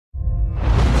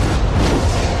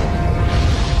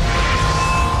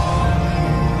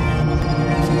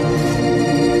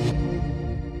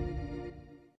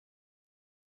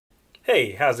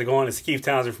Hey, how's it going? It's Keith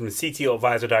Townsend from the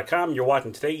CTOadvisor.com. You're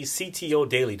watching today's CTO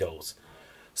Daily Dose.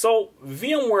 So,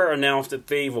 VMware announced that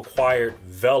they've acquired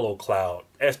Velocloud,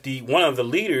 one of the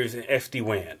leaders in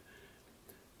SD-WAN.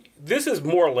 This is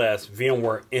more or less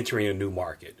VMware entering a new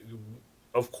market.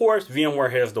 Of course,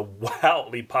 VMware has the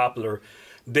wildly popular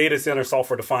data center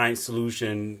software-defined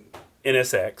solution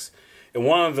NSX. And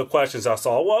one of the questions I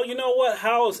saw, well, you know what?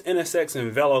 How is NSX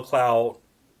and Velocloud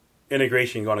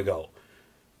integration going to go?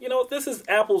 You know, this is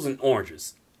apples and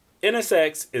oranges.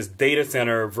 NSX is data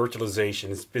center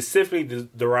virtualization,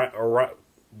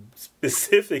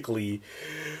 specifically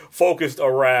focused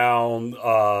around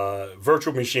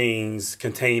virtual machines,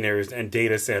 containers, and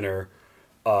data center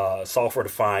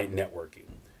software-defined networking.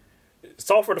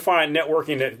 Software-defined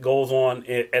networking that goes on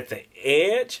at the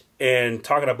edge and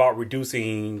talking about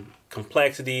reducing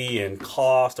complexity and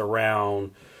cost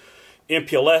around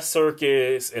MPLS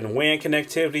circuits and WAN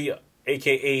connectivity,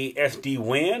 aka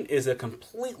SD-WAN, is a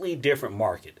completely different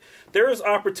market. There is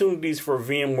opportunities for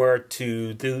VMware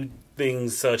to do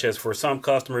things such as for some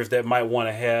customers that might want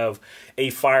to have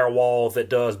a firewall that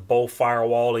does both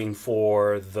firewalling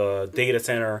for the data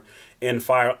center and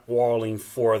firewalling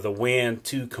for the WAN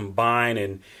to combine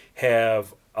and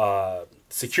have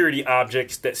security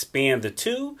objects that span the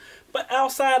two. But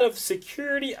outside of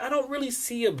security, I don't really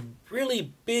see a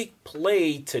really big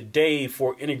play today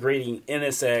for integrating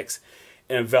NSX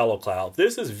and Velocloud.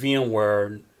 This is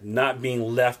VMware not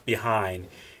being left behind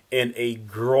in a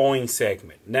growing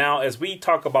segment. Now, as we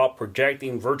talk about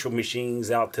projecting virtual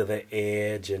machines out to the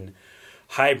edge and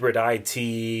hybrid IT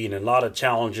and a lot of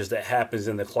challenges that happens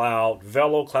in the cloud,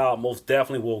 Velocloud most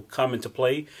definitely will come into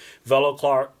play.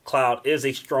 Velocloud is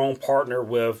a strong partner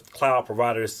with cloud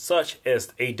providers such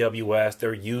as AWS.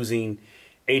 They're using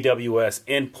AWS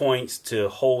endpoints to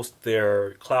host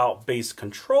their cloud-based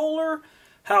controller.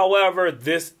 However,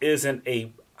 this isn't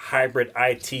a hybrid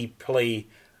IT play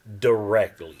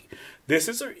directly. This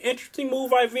is an interesting move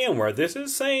by VMware. This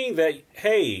is saying that,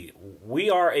 hey,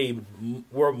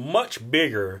 we're much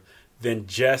bigger than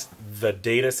just the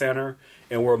data center,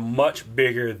 and we're much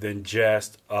bigger than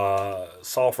just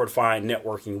software-defined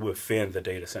networking within the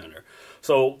data center.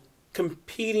 So,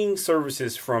 competing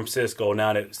services from Cisco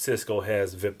now that Cisco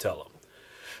has Viptela.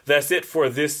 That's it for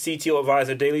this CTO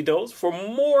Advisor Daily Dose. For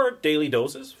more daily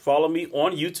doses, follow me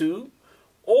on YouTube,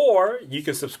 or you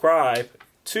can subscribe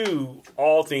to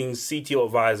all things CTO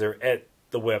Advisor at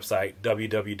the website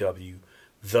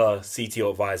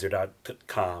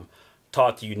www.thectoadvisor.com.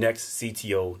 Talk to you next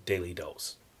CTO Daily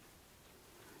Dose.